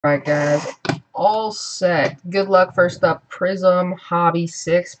Alright guys, all set. Good luck. First up, Prizm Hobby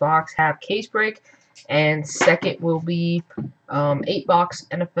 6-box half case break. And second will be 8-box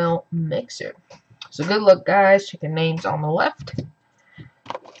NFL Mixer. So good luck guys. Check your names on the left.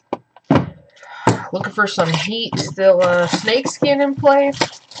 Looking for some heat. Still snakeskin in play.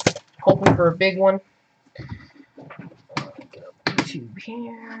 Hoping for a big one. Get up YouTube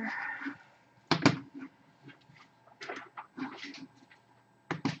here.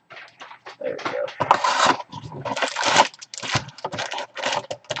 There we go.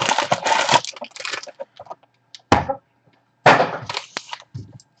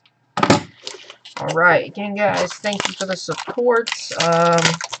 Alright, again guys, thank you for the support.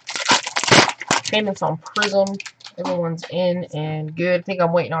 Payments on Prizm, everyone's in and good. I think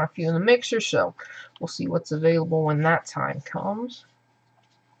I'm waiting on a few in the mixer, so we'll see what's available when that time comes.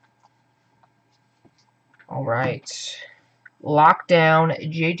 Alright, lockdown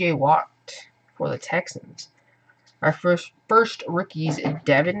J.J. Watt for the Texans. Our first rookies,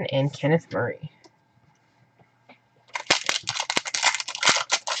 Devin and Kenneth Murray.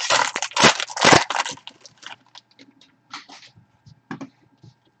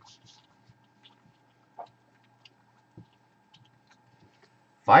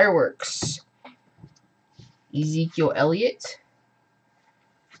 Fireworks. Ezekiel Elliott.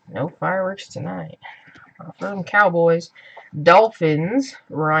 No fireworks tonight. For them Cowboys. Dolphins.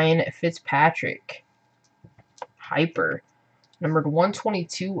 Ryan Fitzpatrick. Hyper. Numbered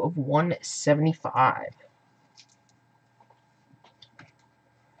 122 of 175.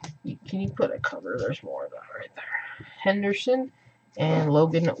 Can you put a cover? There's more of that right there. Henderson and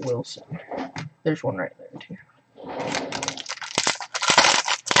Logan Wilson. There's one right there too.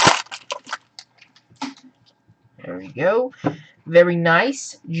 There we go. Very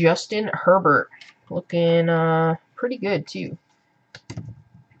nice. Justin Herbert. Looking pretty good, too.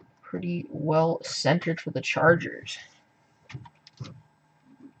 Pretty well centered for the Chargers.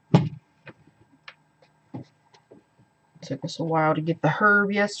 Took us a while to get the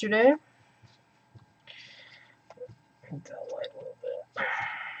Herb yesterday.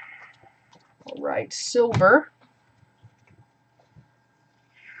 Alright, silver.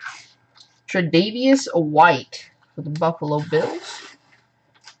 Tre'Davious White for the Buffalo Bills.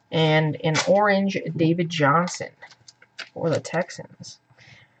 And an orange David Johnson for the Texans.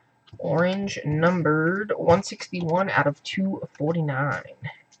 Orange numbered 161 out of 249.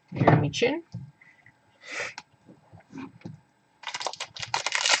 Jeremy Chin.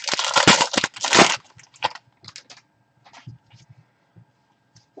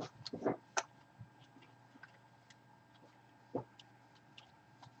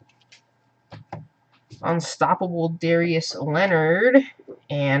 Unstoppable Darius Leonard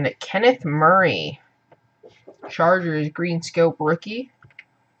and Kenneth Murray. Chargers green scope rookie,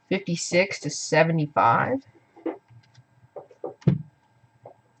 56 to 75.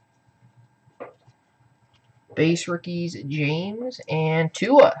 Base rookies James and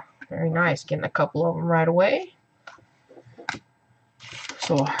Tua. Very nice, getting a couple of them right away.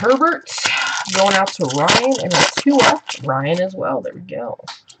 So Herbert going out to Ryan and a Tua. Ryan as well. There we go.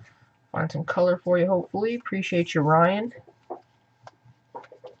 Find some color for you, hopefully. Appreciate you, Ryan.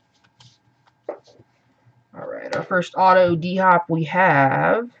 Alright, our first auto D-Hop we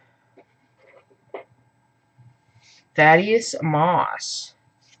have Thaddeus Moss.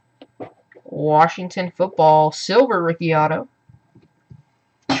 Washington Football silver rookie auto.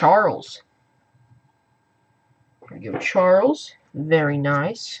 Charles. There we go, Charles. Very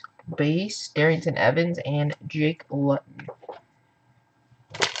nice. Base, Darrington Evans and Jake Luton.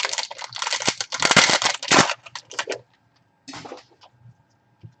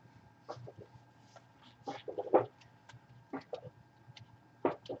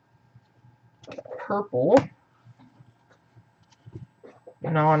 Purple.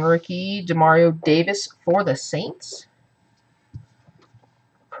 Non-rookie, Demario Davis for the Saints.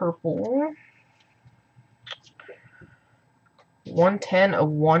 Purple. 110 of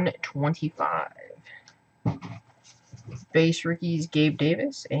 125. Base rookies, Gabe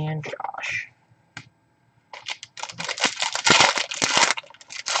Davis and Josh.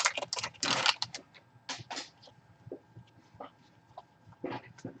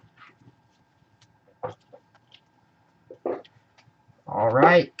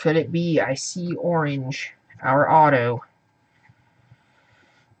 Alright, could it be? I see orange. Our auto.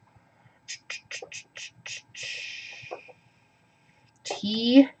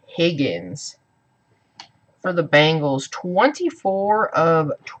 T. Higgins for the Bengals. 24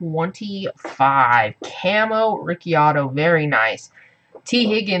 of 25. Camo rookie auto. Very nice. T.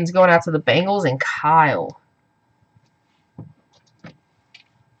 Higgins going out to the Bengals and Kyle.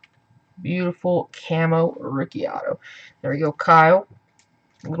 Beautiful camo rookie auto. There we go, Kyle.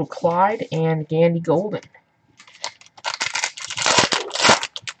 Little Clyde and Gandy Golden.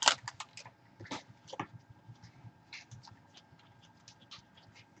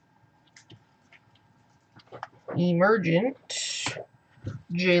 Emergent.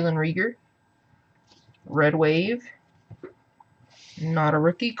 Jalen Rieger. Red Wave. Not a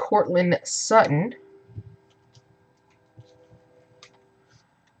rookie. Cortland Sutton.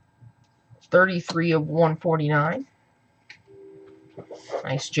 33 of 149.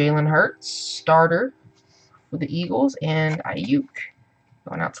 Nice Jalen Hurts. Starter for the Eagles. And Ayuk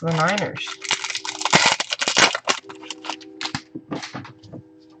going out to the Niners.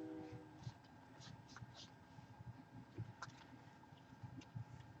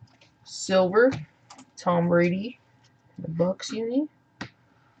 Silver. Tom Brady. The Bucks uni.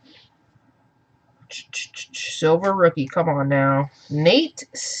 Silver rookie. Come on now. Nate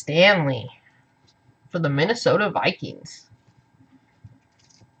Stanley for the Minnesota Vikings.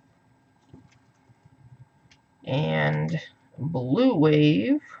 And Blue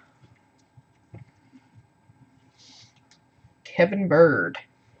Wave. Kevin Bird.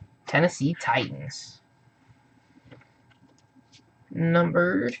 Tennessee Titans.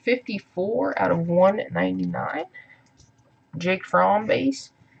 Numbered 54 out of 199. Jake Fromm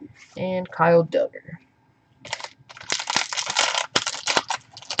base. And Kyle Duggar.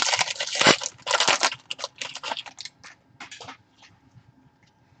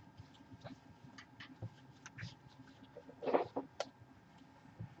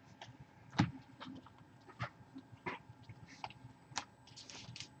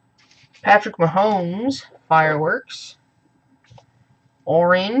 Patrick Mahomes, Fireworks.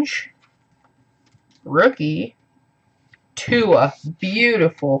 Orange. Rookie. Tua,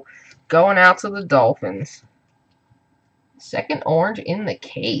 beautiful. Going out to the Dolphins. Second orange in the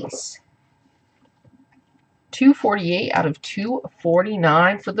case. 248 out of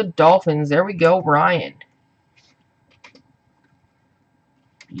 249 for the Dolphins. There we go, Ryan.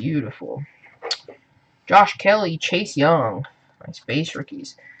 Beautiful. Josh Kelly, Chase Young. Nice base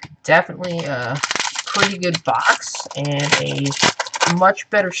rookies. Definitely a pretty good box and a much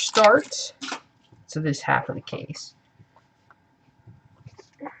better start to this half of the case.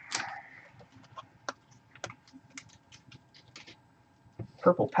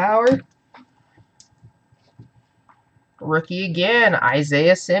 Purple Power. Rookie again,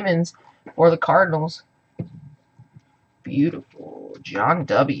 Isaiah Simmons for the Cardinals. Beautiful. John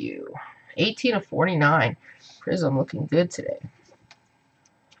W. 18 of 49. Prizm looking good today.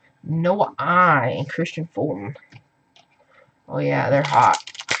 Noah I and Christian Fulton. Oh yeah, they're hot.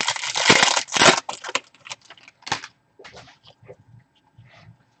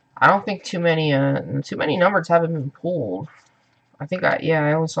 I don't think too many numbers haven't been pulled. I think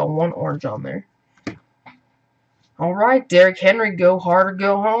I only saw one orange on there. All right, Derrick Henry, go hard or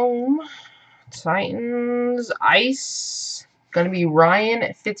go home. Titans, Ice, going to be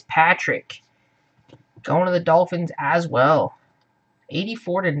Ryan Fitzpatrick. Going to the Dolphins as well.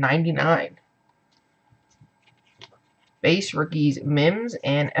 84 to 99. Base rookies, Mims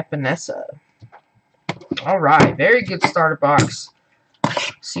and Epinesa. All right, very good starter box.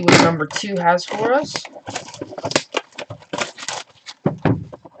 See what number 2 has for us.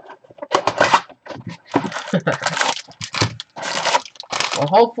 Well,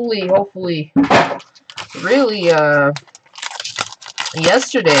 hopefully, really,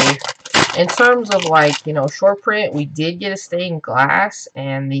 yesterday, in terms of, like, short print, we did get a stained glass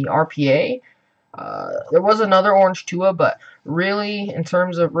and the RPA. There was another orange Tua, but really, in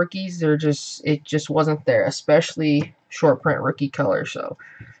terms of rookies, it just wasn't there, especially short print rookie color. So,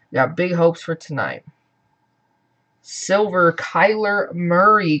 got big hopes for tonight. Silver, Kyler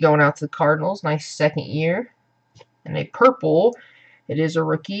Murray going out to the Cardinals. Nice second year. And a purple, it is a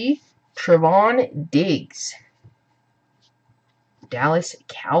rookie, Trevon Diggs. Dallas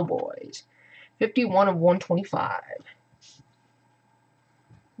Cowboys. 51 of 125.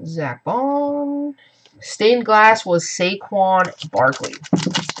 Zach Bond. Stained glass was Saquon Barkley.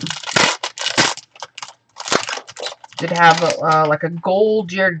 Did have like a gold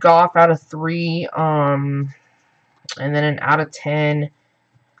Jared Goff out of 3. And then an out of 10.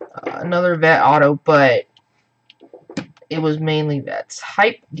 Another vet auto, but it was mainly vets.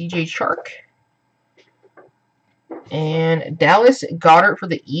 Hype, DJ Chark. And Dallas Goddard for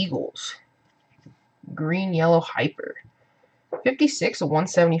the Eagles. Green, yellow, hyper. 56 of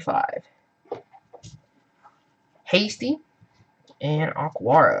 175. Hasty and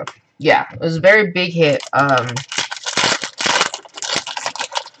Aquara. Yeah, it was a very big hit.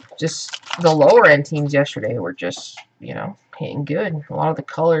 Just the lower end teams yesterday were just, hitting good. A lot of the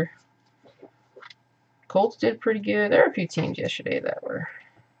color Colts did pretty good. There were a few teams yesterday that were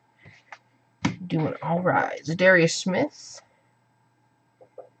doing all right. Darius Smith.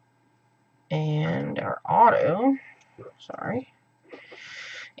 And our auto, sorry,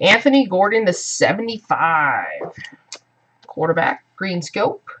 Anthony Gordon to 75. Quarterback, green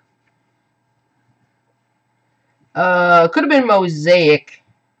scope. Could have been Mosaic.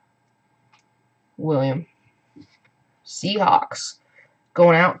 William. Seahawks.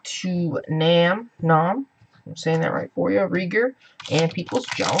 Going out to Nam. I'm saying that right for you. Rieger and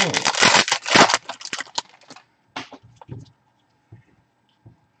Peoples-Jones.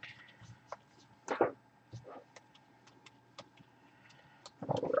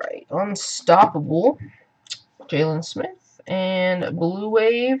 Alright. Unstoppable. Jalen Smith. And Blue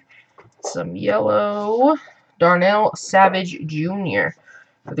Wave. Some yellow. Darnell Savage Jr.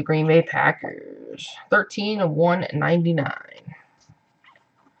 for the Green Bay Packers. 13 of 199.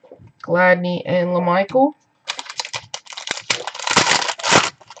 Gladney and LaMichael.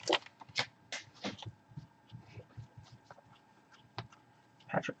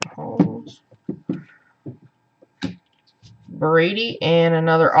 Patrick Mahomes. Brady and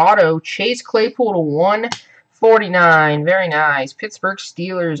another auto. Chase Claypool to 149. Very nice. Pittsburgh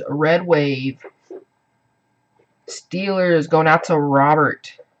Steelers Red Wave. Steelers going out to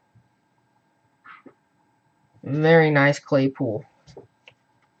Robert. Very nice Claypool.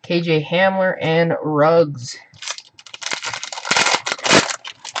 KJ Hamler and Ruggs.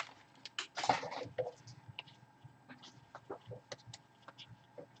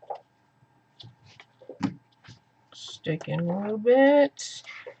 Sticking a little bit.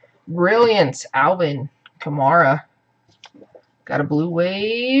 Brilliance, Alvin Kamara. Got a Blue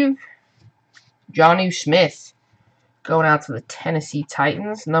Wave. Jonnu Smith. Going out to the Tennessee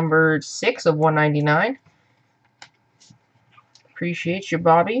Titans. Numbered 6 of 199. Appreciate you,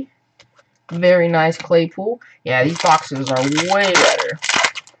 Bobby. Very nice Claypool. Yeah, these boxes are way better.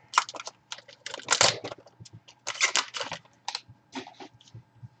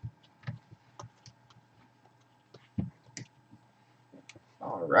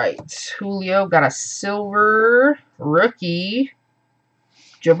 Alright. Julio got a silver rookie.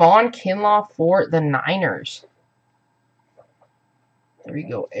 Javon Kinlaw for the Niners. There we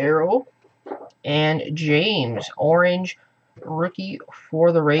go. Arrow. And James. Orange rookie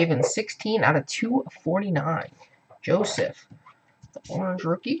for the Ravens. 16 out of 249. Joseph. The orange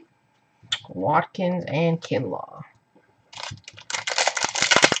rookie. Watkins and Kinlaw.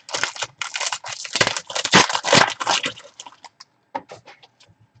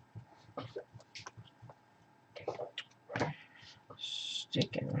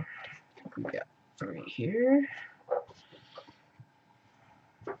 Sticking. We got 3 here.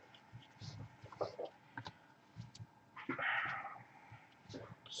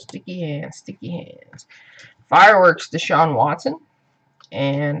 Sticky hands, sticky hands. Fireworks, Deshaun Watson.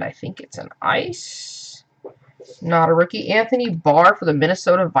 And I think it's an ice. Not a rookie. Anthony Barr for the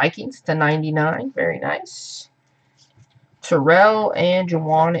Minnesota Vikings to 99. Very nice. Terrell and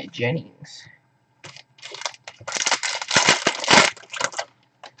Jawan Jennings.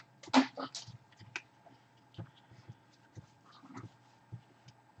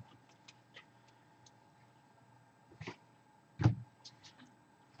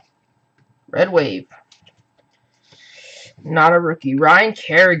 Red Wave. Not a rookie. Ryan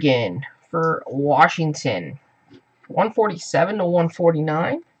Kerrigan for Washington. 147 to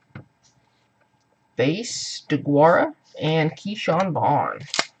 149. Base, DeGuara, and Keyshawn Vaughn.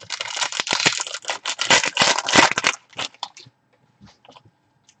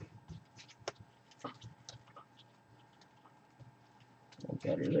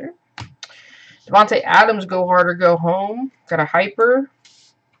 Better there. Devontae Adams, go hard or go home. Got a hyper.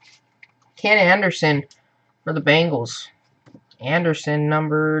 Ken Anderson for the Bengals. Anderson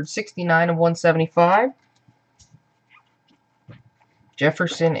numbered 69 of 175.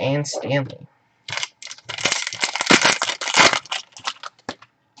 Jefferson and Stanley.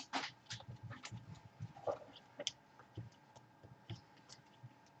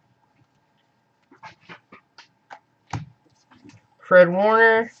 Fred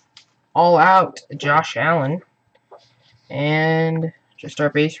Warner, all out, Josh Allen. And just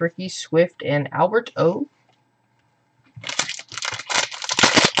our base rookies, Swift and Albert O.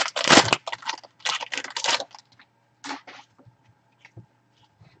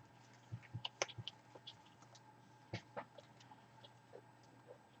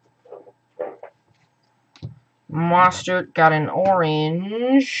 Mostert got an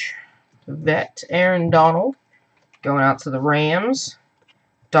orange. Vet, Aaron Donald. Going out to the Rams.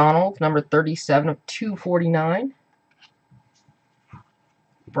 Donald, number 37 of 249.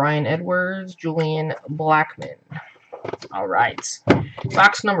 Brian Edwards, Julian Blackman. All right.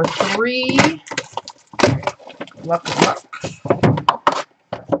 Box number 3. Luck and luck.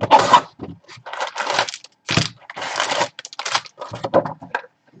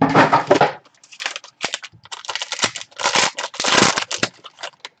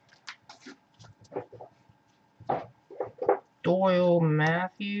 Doyle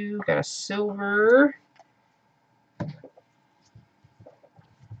Matthew, got a silver.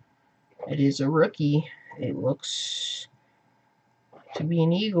 It is a rookie. It looks to be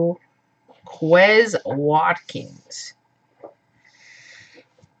an Eagle. Quez Watkins.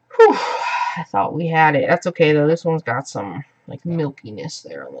 Whew, I thought we had it. That's okay though. This one's got some like milkiness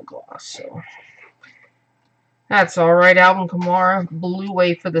there on the gloss, so that's all right. Alvin Kamara, blue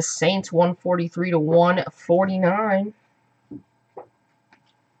wave for the Saints, 143 to 149.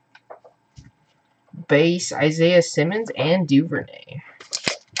 Base Isaiah Simmons and Duvernay.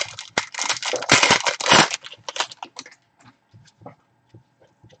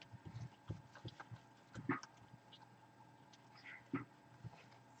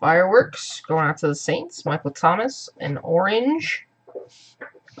 Fireworks going out to the Saints. Michael Thomas, an orange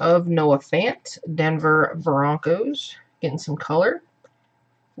of Noah Fant. Denver Broncos getting some color.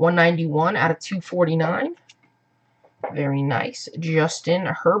 191 out of 249. Very nice. Justin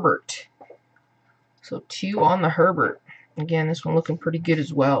Herbert. So 2 on the Herbert. Again, this one looking pretty good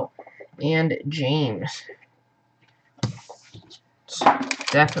as well. And James. It's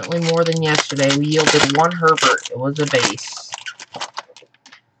definitely more than yesterday. We yielded 1 Herbert. It was a base.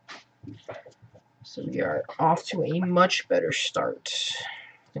 So we are off to a much better start.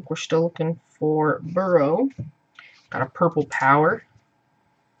 I think we're still looking for Burrow. Got a purple power.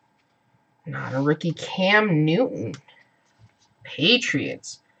 Not a rookie. Cam Newton.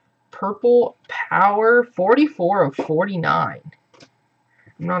 Patriots. Purple power, 44 of 49. I'm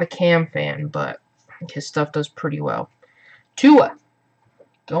not a Cam fan, but his stuff does pretty well. Tua.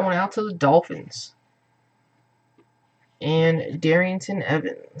 Going out to the Dolphins. And Darrington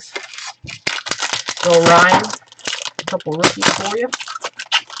Evans. So Ryan, a couple rookies for you.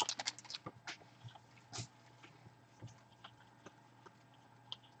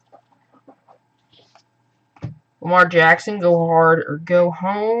 Lamar Jackson, go hard or go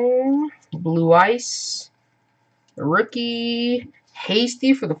home. Blue Ice. The rookie,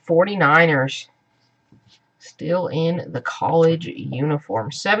 Hasty for the 49ers. Still in the college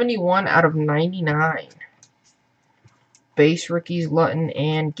uniform. 71 out of 99. Base rookies, Lutton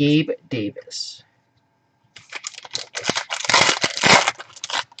and Gabe Davis.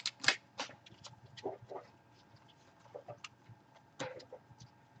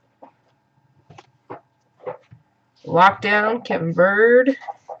 Lockdown, Kevin Bird.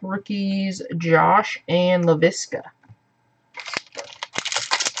 Rookies, Josh and LaVisca.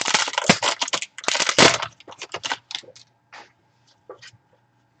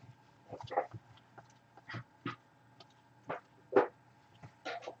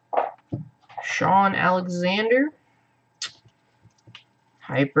 Sean Alexander.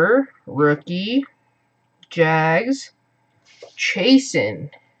 Hyper. Rookie. Jags. Chasen.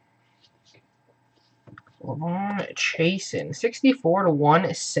 Lavon Chasen. 64 to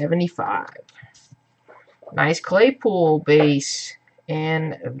 175. Nice Claypool base.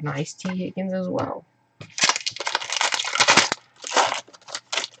 And a nice T. Higgins as well.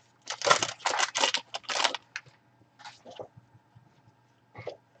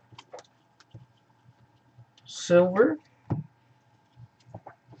 Silver.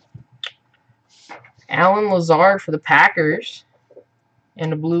 Alan Lazard for the Packers.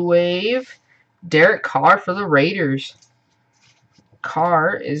 And a blue wave. Derek Carr for the Raiders.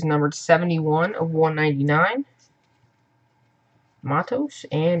 Carr is numbered 71 of 199. Matos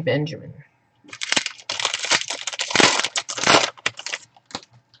and Benjamin.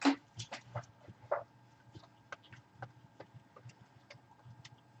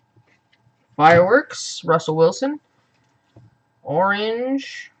 Fireworks, Russell Wilson.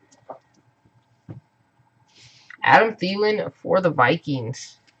 Orange. Adam Thielen for the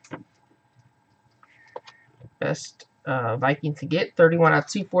Vikings. Best Viking to get. 31 out of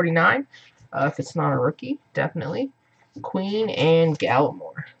 249. If it's not a rookie, definitely. Queen and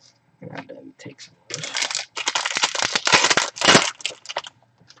Gallimore. And take some of those.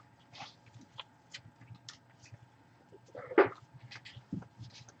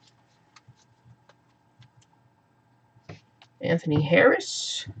 Anthony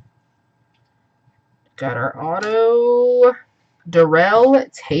Harris. Got our auto. Darrell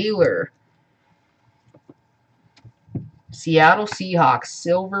Taylor. Seattle Seahawks.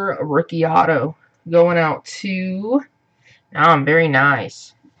 Silver rookie auto. Going out to... very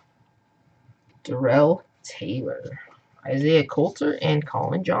nice. Darrell Taylor, Isaiah Coulter, and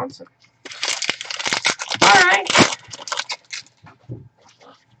Colin Johnson. Alright.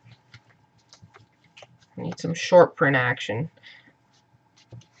 Need some short print action.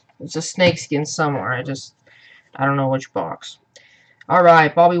 There's a snakeskin somewhere. I don't know which box.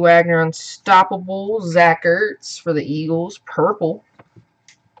 Alright, Bobby Wagner, Unstoppable. Zach Ertz for the Eagles, purple.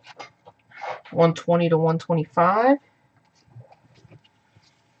 120 to 125.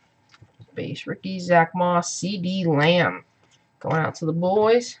 Base rookie, Zach Moss, CD Lamb. Going out to the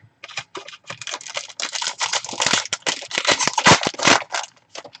boys.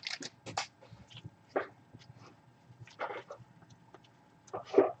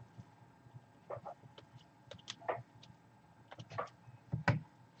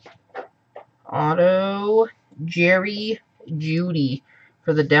 Auto, Jerry Jeudy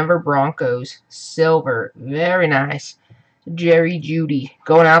for the Denver Broncos. Silver. Very nice. Jerry Jeudy.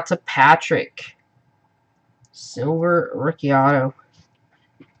 Going out to Patrick. Silver rookie auto.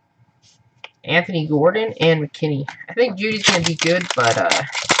 Anthony Gordon and McKinney. I think Judy's going to be good, but,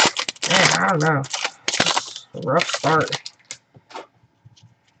 man, I don't know. It's a rough start.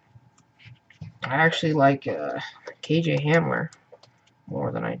 I actually like KJ Hamler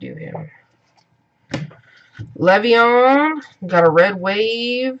more than I do him. Le'Veon, got a red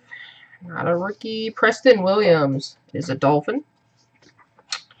wave, not a rookie. Preston Williams is a Dolphin.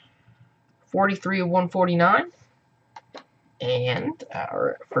 43 of 149. And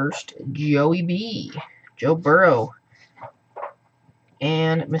our first Joey B, Joe Burrow,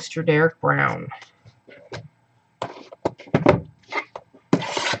 and Mr. Derek Brown.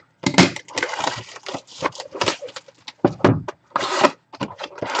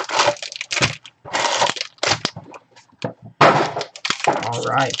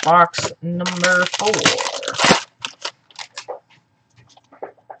 Alright, box number 4.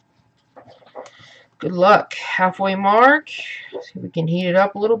 Good luck. Halfway mark. See if we can heat it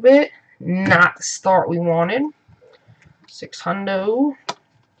up a little bit. Not the start we wanted. 600.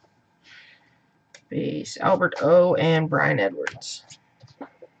 Base Albert O and Brian Edwards.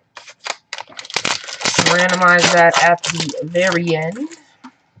 Randomize that at the very end.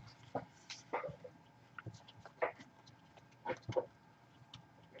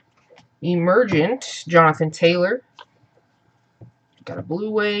 Emergent, Jonathan Taylor. Got a blue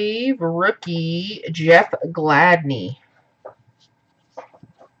wave, rookie, Jeff Gladney.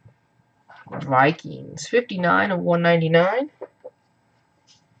 Vikings, 59 of 199.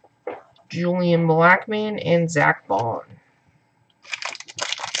 Julian Blackman and Zach Bond.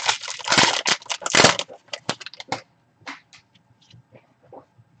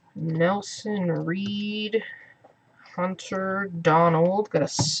 Nelson Reed, Hunter Donald. Got a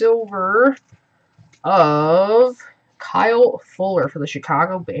silver of Kyle Fuller for the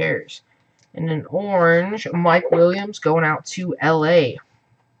Chicago Bears. And an orange, Mike Williams going out to LA.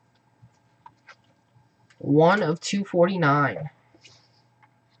 1 of 249.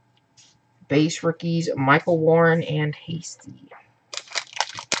 Base rookies, Michael Warren and Hasty.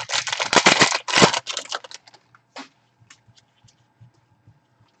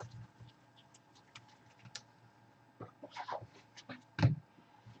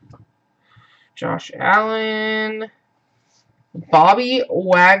 Josh Allen. Bobby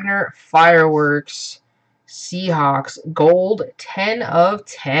Wagner Fireworks. Seahawks. Gold 10 of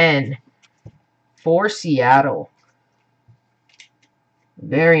 10 for Seattle.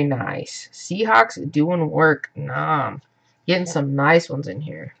 Very nice. Seahawks doing work. Getting some nice ones in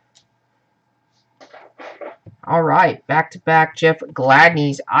here. Alright, back-to-back Jeff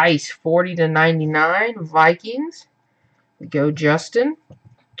Gladney's Ice. 40 to 99. Vikings. We go Justin.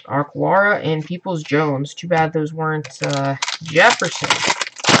 Arkwara and Peoples-Jones. Too bad those weren't Jefferson.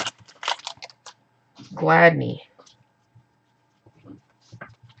 Gladney.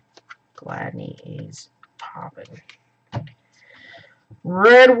 Gladney is popping.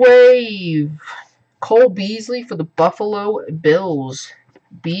 Red Wave. Cole Beasley for the Buffalo Bills.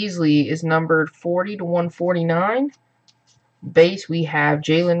 Beasley is numbered 40 to 149. Base, we have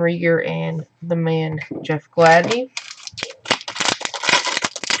Jalen Reagor and the man Jeff Gladney.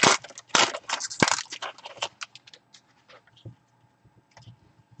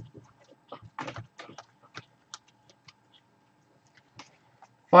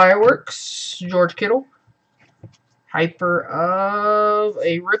 Fireworks, George Kittle. Hyper of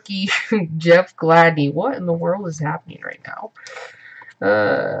a rookie, Jeff Gladney. What in the world is happening right now?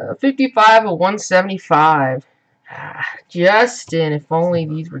 55 of 175. Justin, if only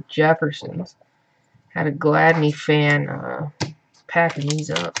these were Jeffersons. Had a Gladney fan packing these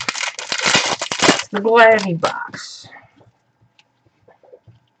up. It's the Gladney box.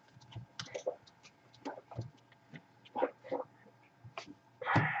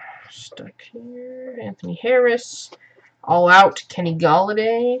 Stuck here. Anthony Harris. All Out, Kenny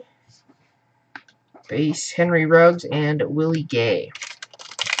Galladay. Base, Henry Ruggs and Willie Gay.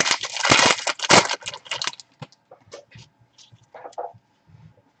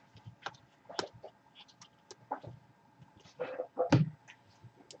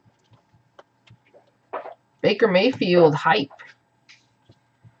 Baker Mayfield, Hype.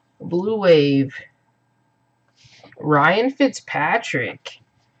 Blue Wave. Ryan Fitzpatrick.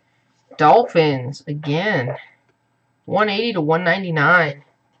 Dolphins, again. 180 to 199.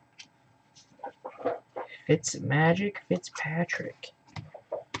 Fitzpatrick.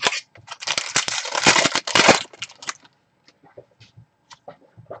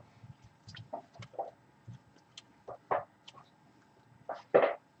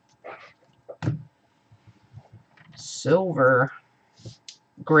 Silver.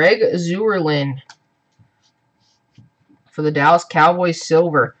 Greg Zuerlein for the Dallas Cowboys,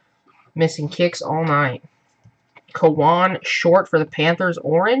 silver. Missing kicks all night. Kawan Short for the Panthers,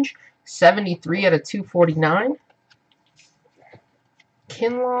 orange. 73 out of 249.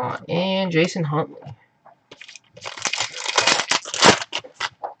 Kinlaw and Jason Huntley.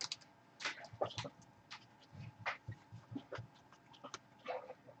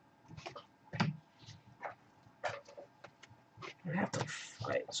 I have to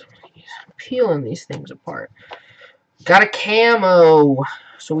fight some of these. I'm peeling these things apart. Got a camo.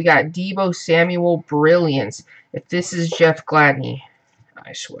 So we got Deebo Samuel, Brilliance. If this is Jeff Gladney,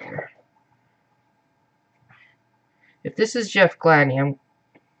 I swear. If this is Jeff Gladney,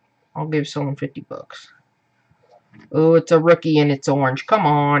 I'll give someone 50 bucks. Oh, it's a rookie and it's orange. Come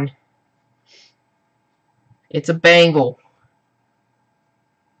on. It's a Bengal.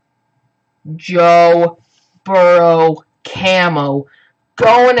 Joe Burrow camo.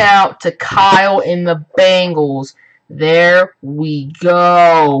 Going out to Kyle in the Bengals. There we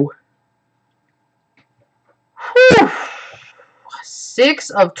go. Whew. 6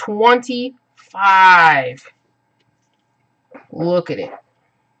 of 25. Look at it.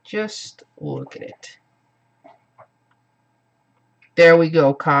 Just look at it. There we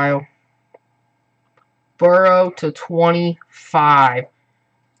go, Kyle. Burrow to 25.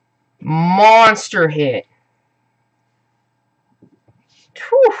 Monster hit.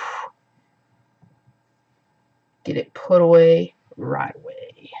 Whew. Get it put away right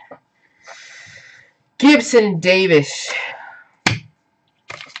away. Gibson Davis.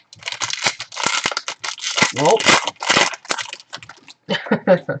 Well.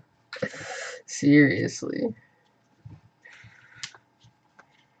 Seriously.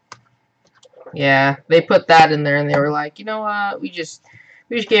 Yeah, they put that in there and they were like, you know what, we just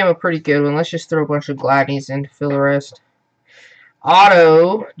gave him a pretty good one. Let's just throw a bunch of Gladneys in to fill the rest.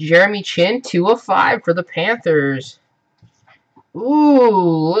 Auto, Jeremy Chin, 2 of 5 for the Panthers. Ooh,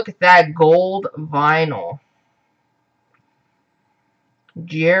 look at that gold vinyl.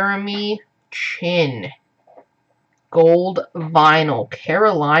 Jeremy Chin. Gold vinyl.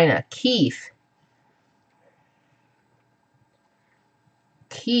 Carolina. Keith,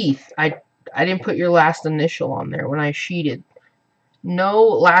 I didn't put your last initial on there when I sheeted. No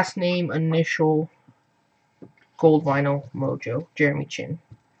last name, initial. Gold vinyl mojo. Jeremy Chin.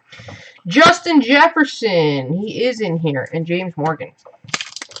 Justin Jefferson. He is in here. And James Morgan.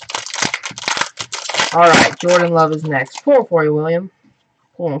 Alright, Jordan Love is next. Pulling for you, William.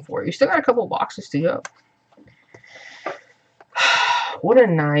 Pulling for you. You still got a couple boxes to go. What a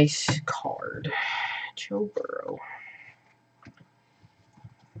nice card. Joe Burrow.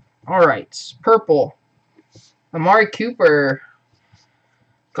 Alright, purple. Amari Cooper.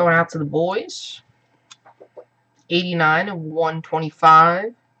 Going out to the boys. 89 of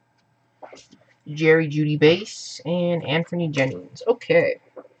 125. Jerry Jeudy base. And Anthony Jennings. Okay.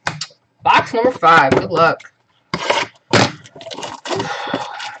 Box number 5. Good luck.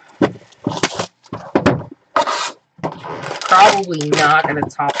 Probably not going to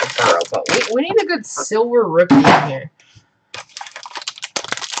top the Burrow, but we need a good silver rookie in here.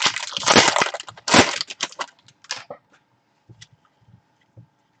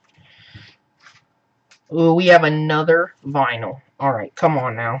 Ooh, we have another vinyl. Alright, come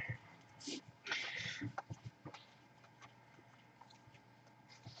on now.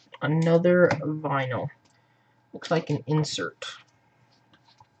 Another vinyl. Looks like an insert.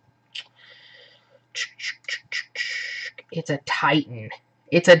 It's a Titan.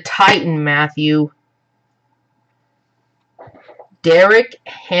 It's a Titan, Matthew. Derrick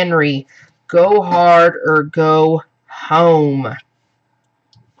Henry. Go hard or go home.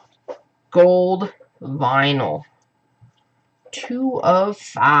 Gold vinyl. 2 of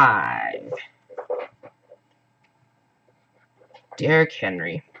 5. Derrick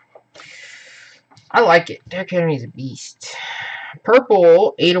Henry. I like it. Derrick Henry's a beast.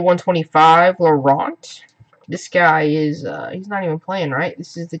 Purple, 8/125, Laurent. This guy is, he's not even playing, right?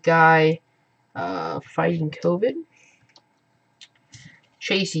 This is the guy fighting COVID.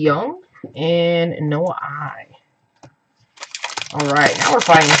 Chase Young and Noah I. Alright, now we're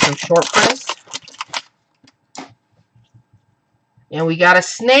fighting some short prints. And we got a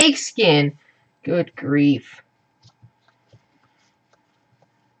snake skin. Good grief.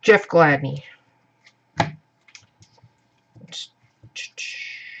 Jeff Gladney.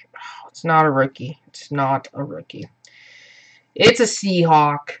 It's not a rookie. It's not a rookie. It's a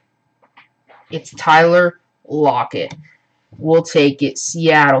Seahawk. It's Tyler Lockett. We'll take it.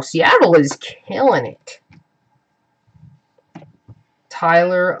 Seattle. Seattle is killing it.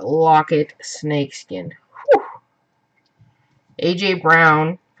 Tyler Lockett snakeskin. Whew. A.J.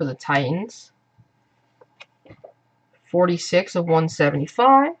 Brown for the Titans.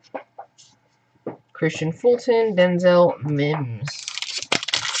 46/175. Christian Fulton, Denzel Mims.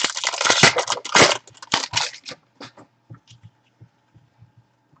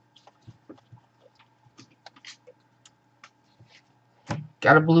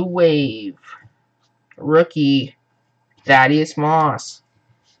 Got a blue wave. Rookie, Thaddeus Moss.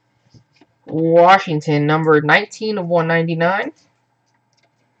 Washington, number 19/199.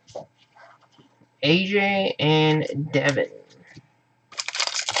 AJ and Devin.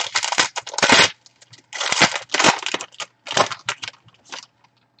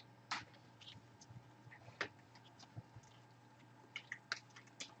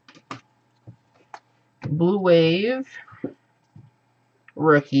 Blue wave.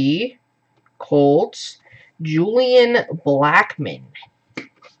 Rookie, Colts, Julian Blackmon.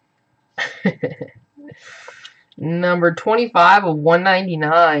 Number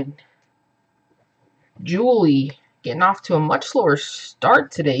 25/199. Julie, getting off to a much slower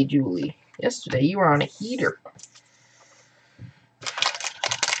start today, Julie. Yesterday, you were on a heater.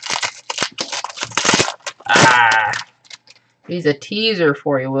 He's a teaser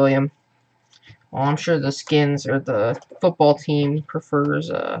for you, William. Well, I'm sure the Skins or the football team prefers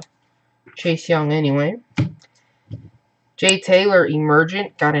Chase Young anyway. Jay Taylor,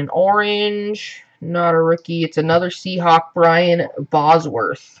 Emergent, got an orange. Not a rookie. It's another Seahawk, Brian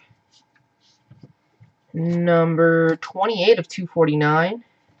Bosworth. Number 28/249.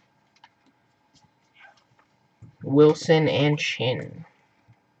 Wilson and Chin.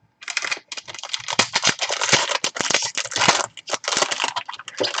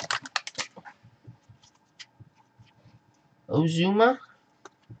 Ozuma.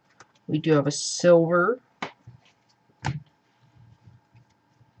 We do have a silver.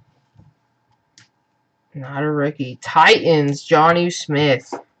 Not a rookie. Titans, Johnny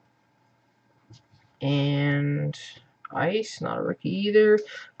Smith. And Ice, not a rookie either.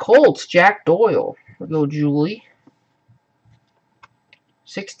 Colts, Jack Doyle. We'll go Julie.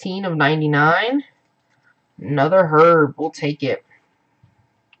 16/99. Another Herb. We'll take it.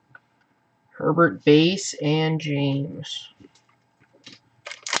 Herbert, Base, and James.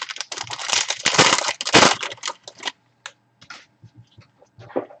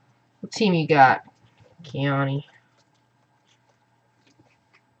 What team you got, Keani?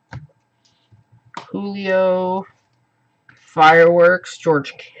 Julio, Fireworks,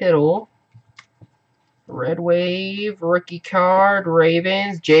 George Kittle, Red Wave, rookie card,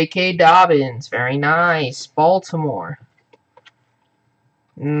 Ravens, J.K. Dobbins, very nice, Baltimore,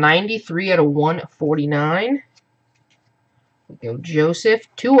 93/149. We go Joseph,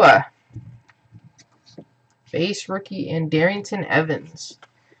 Tua, base rookie, and Darrington Evans.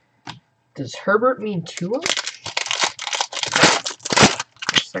 Does Herbert mean Tua?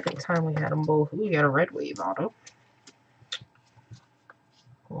 Second time we had them both. Ooh, we got a Red Wave auto.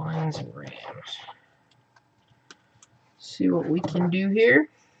 Lions and Rams. See what we can do here.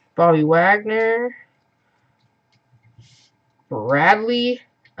 Bobby Wagner. Bradley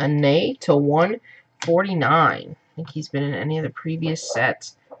Anae /149. I think he's been in any of the previous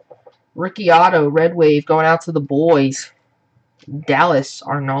sets. Ricky Otto, Red Wave, going out to the boys. Dallas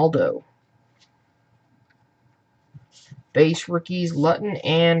Arnaldo. Base rookies, Lutton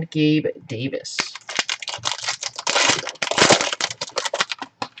and Gabe Davis.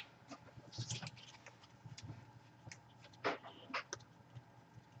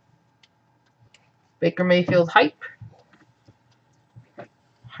 Baker Mayfield hype.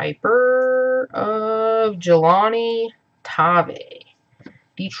 Hyper of Jelani Tave.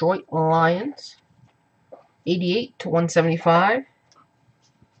 Detroit Lions. 88/175.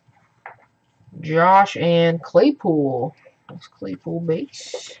 Josh and Claypool. That's Claypool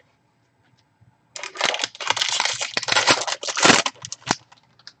base.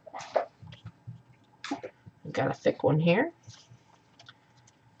 Got a thick one here.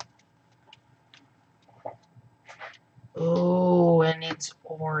 Oh, and it's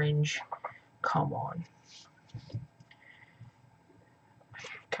orange. Come on.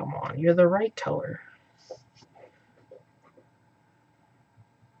 Come on, you're the right color.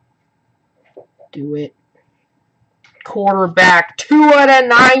 Do it. Quarterback,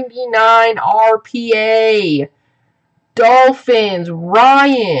 2/99 RPA. Dolphins,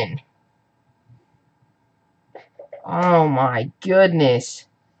 Ryan. Oh my goodness.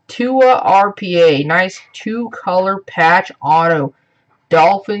 Tua RPA. Nice 2-color patch auto.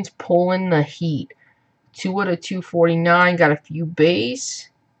 Dolphins pulling the heat. 2/249. Got a few base.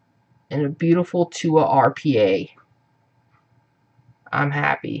 And a beautiful Tua RPA. I'm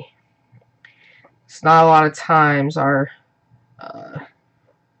happy. It's not a lot of times our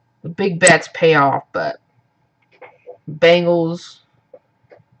the big bets pay off, but Bengals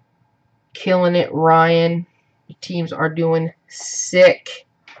killing it, Ryan. The teams are doing sick.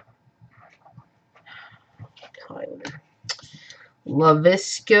 Tyler.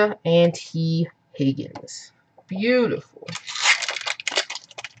 LaVisca and T. Higgins. Beautiful.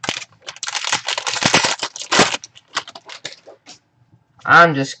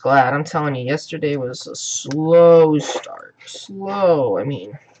 I'm just glad. I'm telling you, yesterday was a slow start. Slow. I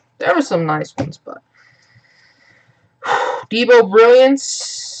mean, there were some nice ones, but Debo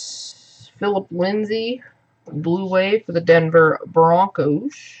Brilliance, Philip Lindsay, Blue Wave for the Denver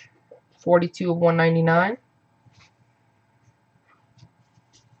Broncos, 42/199.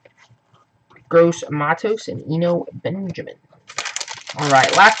 Gross Matos and Eno Benjamin. All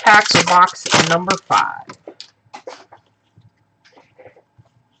right, last pack for box number 5.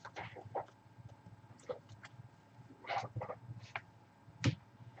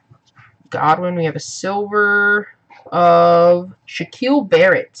 Godwin, we have a silver of Shaquille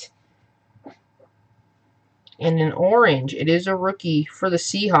Barrett. And an orange, it is a rookie for the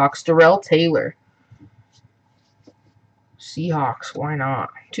Seahawks, Darrell Taylor. Seahawks, why not?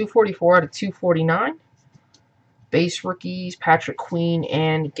 244/249. Base rookies, Patrick Queen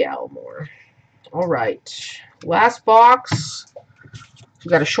and Gallimore. All right, last box. We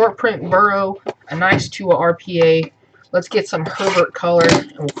got a short print Burrow, a nice Tua RPA. Let's get some Herbert color,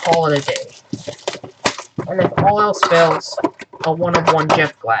 and we'll call it a day. And if all else fails, a 1/1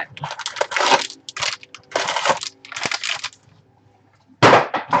 Jeff Gladney.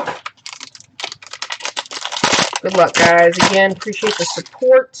 Good luck, guys. Again, appreciate the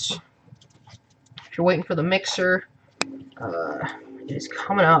support. If you're waiting for the mixer, it is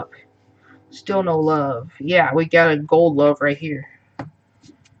coming up. Still no love. Yeah, we got a gold love right here.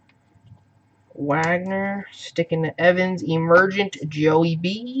 Wagner, sticking to Evans, Emergent, Joey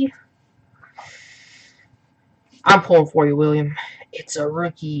B. I'm pulling for you, William. It's a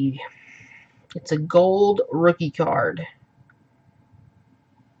rookie. It's a gold rookie card.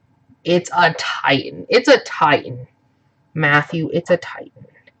 It's a Titan. It's a Titan. Matthew, it's a Titan.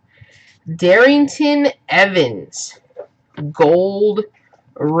 Darrington Evans, gold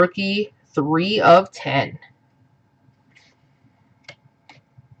rookie, 3/10.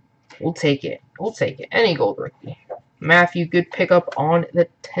 We'll take it. We'll take it. Any gold rookie. Matthew, good pickup on the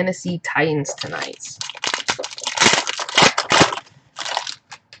Tennessee Titans tonight.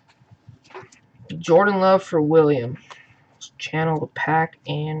 Jordan Love for William. Let's channel the pack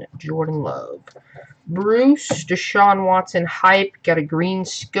and Jordan Love. Bruce, Deshaun Watson hype. Got a green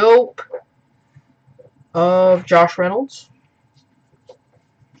scope of Josh Reynolds.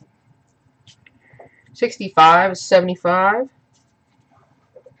 65/75.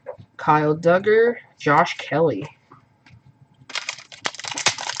 Kyle Duggar, Josh Kelly.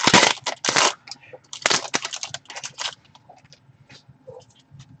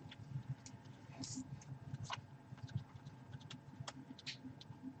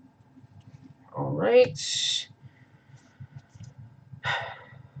 All right.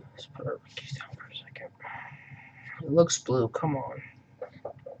 Let's put our rookies down for a second. It looks blue. Come on.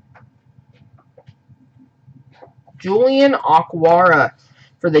 Julian Okwara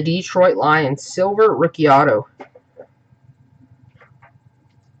for the Detroit Lions. Silver rookie auto.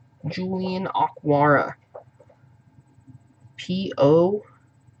 Julian Okwara. P.O.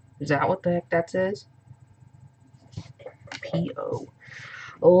 Is that what the heck that says? P.O.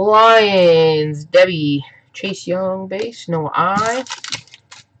 Lions. Debbie. Chase Young base. No I.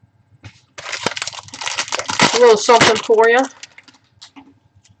 A little something for you.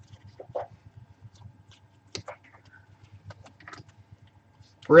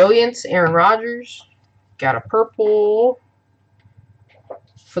 Brilliance, Aaron Rodgers. Got a purple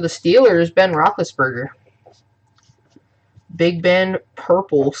for the Steelers, Ben Roethlisberger. Big Ben,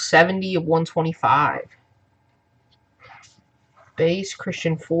 purple, 70/125. Base,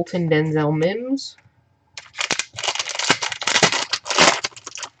 Christian Fulton, Denzel Mims.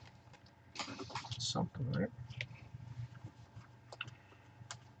 Something there.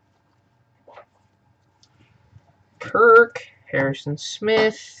 Kirk, Harrison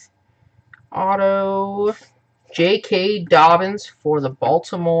Smith, auto, J.K. Dobbins for the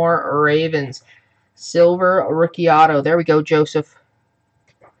Baltimore Ravens. Silver rookie auto. There we go, Joseph.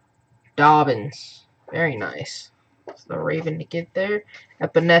 Dobbins. Very nice. That's the Raven to get there.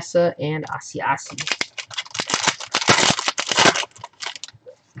 Epinesa and Asiasi.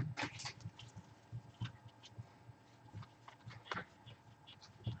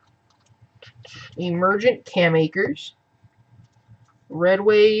 Emergent Cam Akers. Red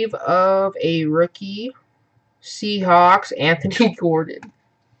wave of a rookie. Seahawks, Anthony Gordon.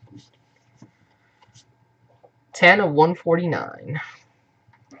 10 of 149.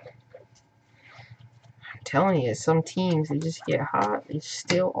 I'm telling you, some teams, they just get hot. They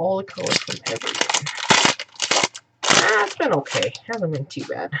steal all the colors from everyone. It's been okay. Hasn't been too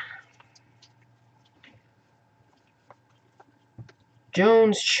bad.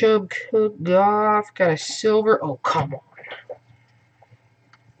 Jones, Chubb, Cook, Goff. Got a silver. Oh, come on.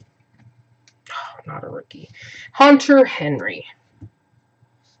 Oh, not a rookie. Hunter Henry.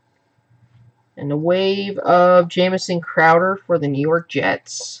 And a wave of Jamison Crowder for the New York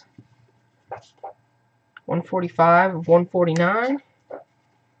Jets. 145 of 149.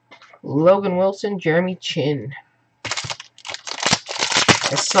 Logan Wilson, Jeremy Chin.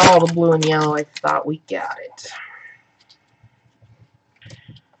 I saw the blue and yellow. I thought we got it.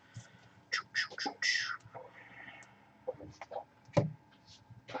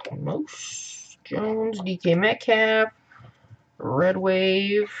 Most Jones, DK Metcalf, red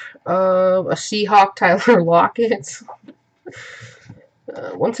wave of a Seahawk, Tyler Lockett.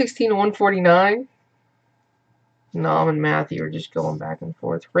 116 to 149. Nom and Matthew are just going back and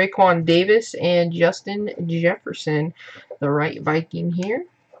forth. Raekwon Davis and Justin Jefferson, the right Viking here.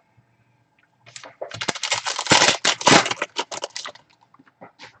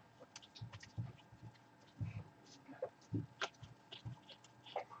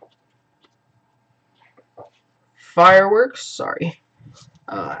 Fireworks, sorry.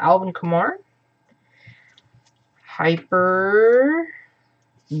 Alvin Kamara. Hyper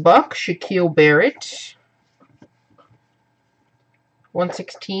Buck, Shaquille Barrett.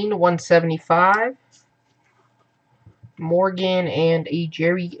 116 to 175. Morgan and a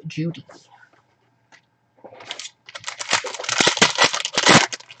Jerry Jeudy.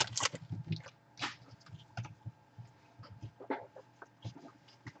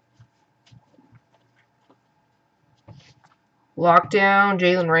 Lockdown,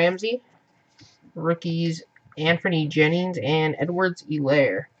 Jalen Ramsey. Rookies, Anthony Jennings and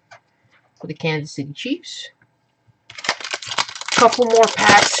Edwards-Helaire for the Kansas City Chiefs. Couple more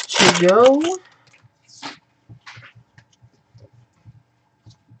packs to go.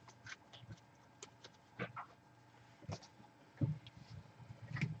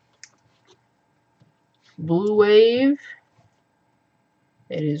 Blue Wave.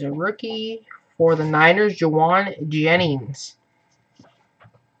 It is a rookie for the Niners, Jawan Jennings.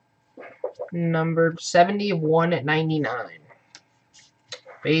 Numbered 70 of 199.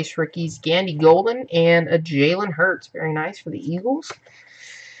 Base rookies, Gandy Golden and a Jalen Hurts. Very nice for the Eagles.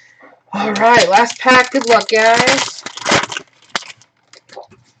 All right, last pack. Good luck, guys.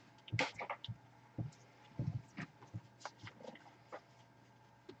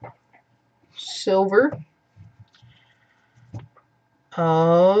 Silver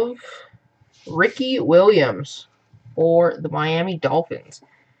of Ricky Williams for the Miami Dolphins.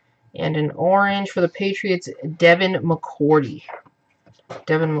 And an orange for the Patriots, Devin McCourty.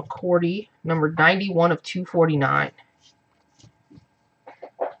 Devin McCourty, number 91 of 249.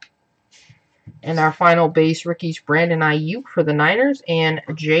 And our final base rookies, Brandon Ayuk for the Niners and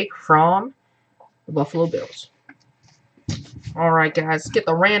Jake from the Buffalo Bills. All right, guys, let's get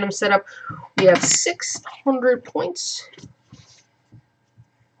the random set up. We have 600 points.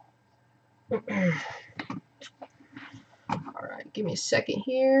 All right, give me a second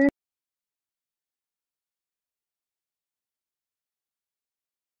here.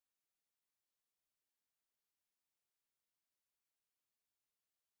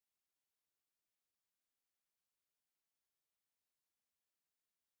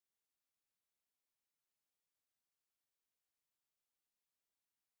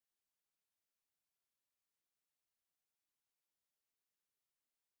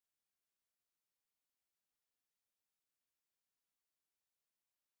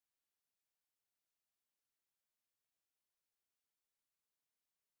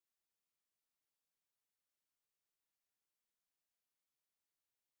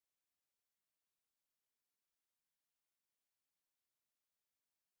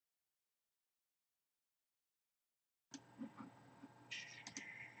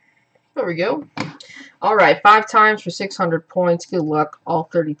 There we go. All right, 5 times for 600 points. Good luck, all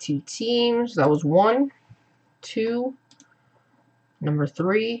 32 teams. That was 1, 2, number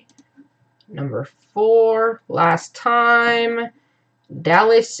 3, number 4. Last time,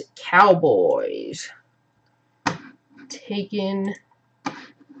 Dallas Cowboys. Taking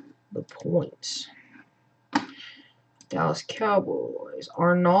the points. Dallas Cowboys.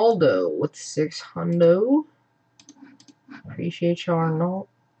 Arnaldo with 600. Appreciate you, Arnaldo.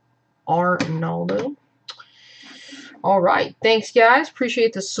 All right, thanks guys.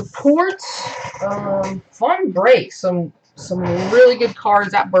 Appreciate the support. Fun break. Some really good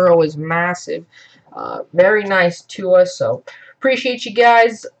cards. That Burrow is massive. Very nice to us. So appreciate you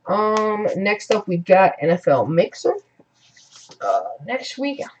guys. Next up we've got NFL Mixer. Next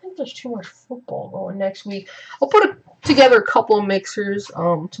week, I think there's too much football going next week. I'll put together a couple of mixers,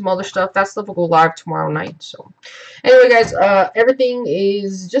 some other stuff. That stuff will go live tomorrow night. So, anyway, guys, everything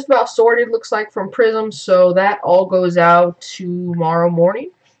is just about sorted, looks like, from Prizm. So that all goes out tomorrow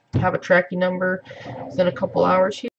morning. Have a tracking number within a couple hours here.